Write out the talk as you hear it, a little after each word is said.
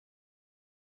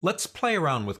Let's play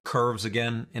around with curves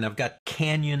again, and I've got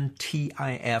Canyon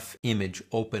TIF image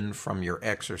open from your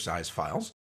exercise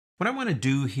files. What I want to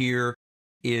do here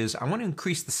is I want to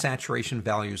increase the saturation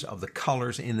values of the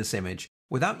colors in this image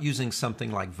without using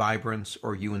something like Vibrance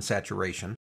or hue and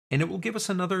saturation, and it will give us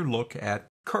another look at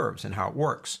curves and how it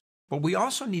works. But we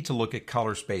also need to look at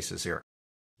color spaces here.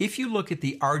 If you look at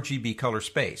the RGB color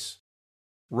space,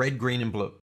 red, green, and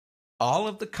blue, all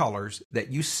of the colors that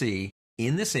you see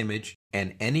in this image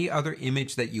and any other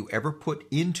image that you ever put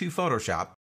into Photoshop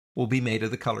will be made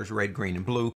of the colors red, green, and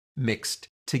blue mixed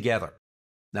together.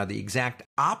 Now, the exact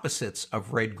opposites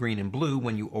of red, green, and blue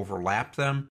when you overlap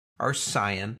them are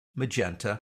cyan,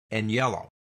 magenta, and yellow.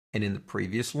 And in the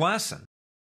previous lesson,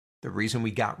 the reason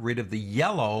we got rid of the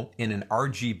yellow in an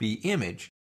RGB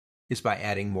image is by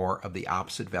adding more of the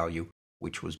opposite value,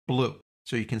 which was blue.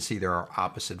 So you can see there are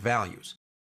opposite values.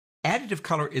 Additive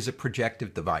color is a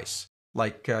projective device,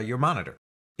 like your monitor.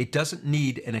 It doesn't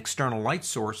need an external light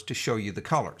source to show you the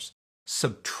colors.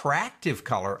 Subtractive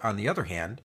color, on the other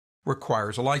hand,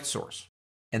 requires a light source.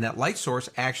 And that light source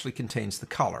actually contains the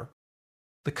color.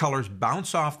 The colors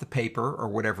bounce off the paper or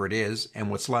whatever it is,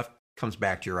 and what's left comes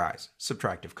back to your eyes,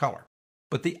 subtractive color.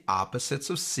 But the opposites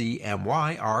of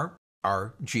CMY are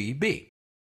RGB.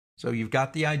 So you've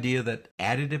got the idea that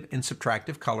additive and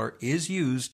subtractive color is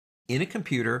used in a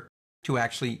computer to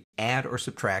actually add or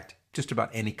subtract just about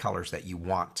any colors that you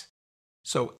want.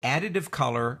 So additive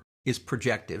color is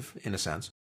projective in a sense,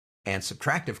 and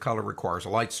subtractive color requires a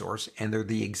light source, and they're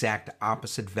the exact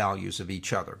opposite values of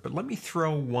each other. But let me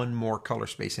throw one more color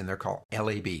space in there called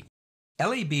LAB.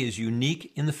 LAB is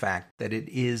unique in the fact that it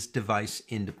is device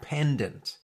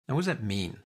independent. Now, what does that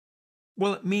mean?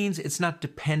 Well, it means it's not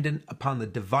dependent upon the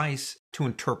device to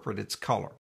interpret its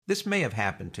color. This may have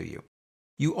happened to you.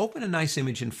 You open a nice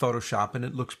image in Photoshop and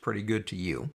it looks pretty good to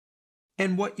you.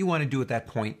 And what you want to do at that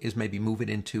point is maybe move it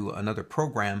into another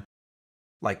program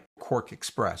like Quark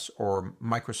Express or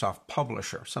Microsoft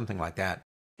Publisher, something like that.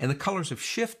 And the colors have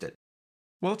shifted.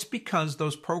 Well, it's because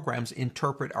those programs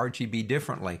interpret RGB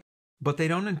differently, but they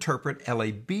don't interpret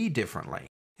LAB differently.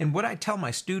 And what I tell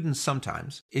my students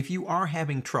sometimes, if you are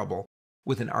having trouble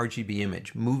with an RGB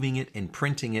image, moving it and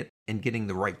printing it and getting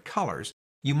the right colors,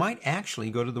 you might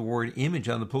actually go to the word image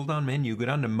on the pull-down menu, go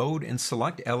down to mode and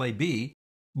select LAB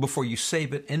before you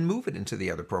save it and move it into the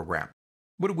other program.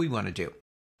 What do we want to do?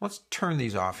 Let's turn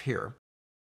these off here.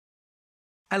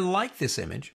 I like this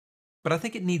image, but I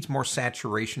think it needs more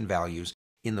saturation values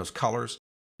in those colors,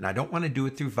 and I don't want to do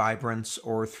it through Vibrance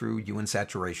or through hue and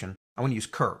saturation. I want to use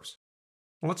curves.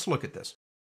 Well, let's look at this.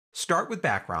 Start with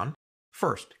background.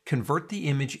 First, convert the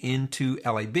image into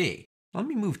LAB. Let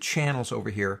me move channels over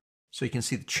here so you can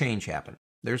see the change happen.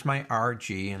 There's my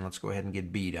RG, and let's go ahead and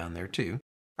get B down there too.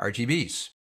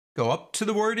 RGBs. Go up to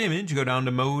the word image, go down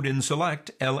to mode and select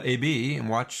LAB and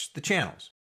watch the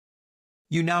channels.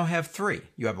 You now have three.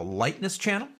 You have a lightness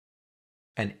channel,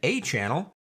 an A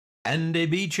channel, and a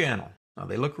B channel. Now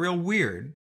they look real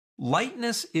weird.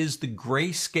 Lightness is the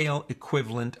grayscale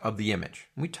equivalent of the image.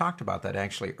 We talked about that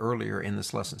actually earlier in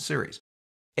this lesson series.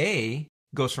 A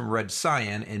goes from red to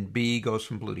cyan and B goes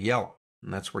from blue to yellow.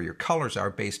 And that's where your colors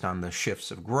are based on the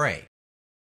shifts of gray.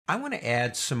 I want to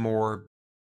add some more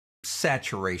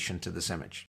saturation to this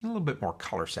image, a little bit more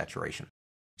color saturation.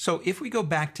 So if we go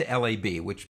back to LAB,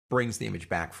 which brings the image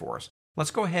back for us,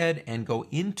 let's go ahead and go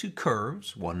into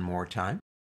curves one more time.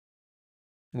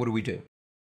 What do?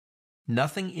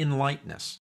 Nothing in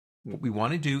lightness. What we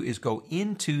want to do is go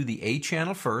into the A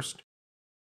channel first.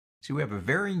 See, we have a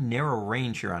very narrow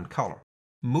range here on color.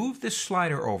 Move this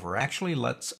slider over. Actually,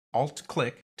 let's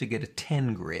Alt-click to get a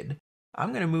 10 grid. I'm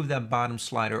going to move that bottom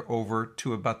slider over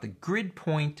to about the grid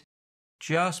point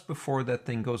just before that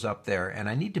thing goes up there, and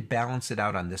I need to balance it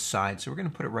out on this side, so we're going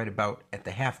to put it right about at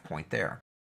the half point there.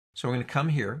 So we're going to come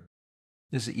here.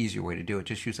 This is the easier way to do it.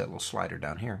 Just use that little slider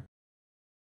down here.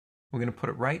 We're going to put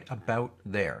it right about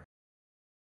there.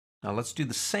 Now let's do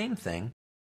the same thing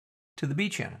to the B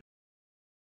channel.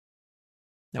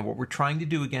 Now what we're trying to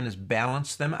do again is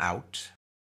balance them out.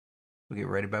 We'll get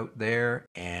right about there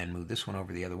and move this one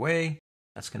over the other way.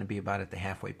 That's going to be about at the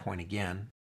halfway point again.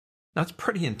 Now it's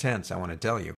pretty intense, I want to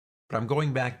tell you, but I'm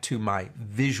going back to my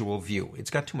visual view. It's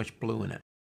got too much blue in it.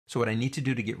 So what I need to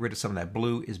do to get rid of some of that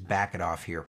blue is back it off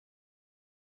here.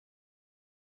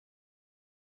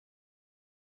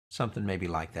 Something maybe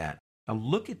like that. Now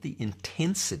look at the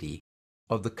intensity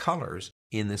of the colors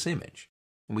in this image.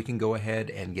 And we can go ahead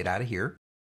and get out of here.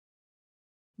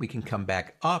 We can come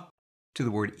back up to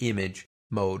the word image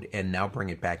mode and now bring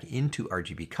it back into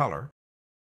RGB color.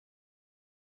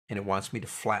 And it wants me to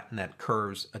flatten that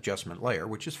curves adjustment layer,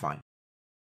 which is fine.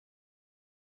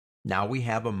 Now we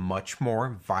have a much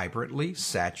more vibrantly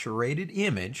saturated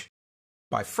image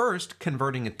by first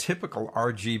converting a typical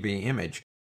RGB image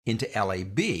into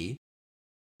LAB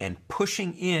and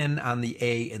pushing in on the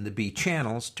A and the B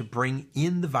channels to bring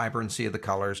in the vibrancy of the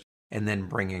colors and then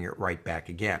bringing it right back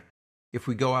again. If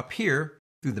we go up here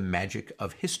through the magic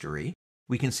of history,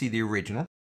 we can see the original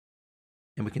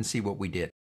and we can see what we did.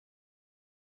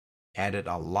 Added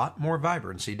a lot more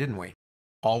vibrancy, didn't we?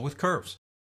 All with curves.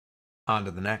 On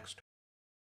to the next.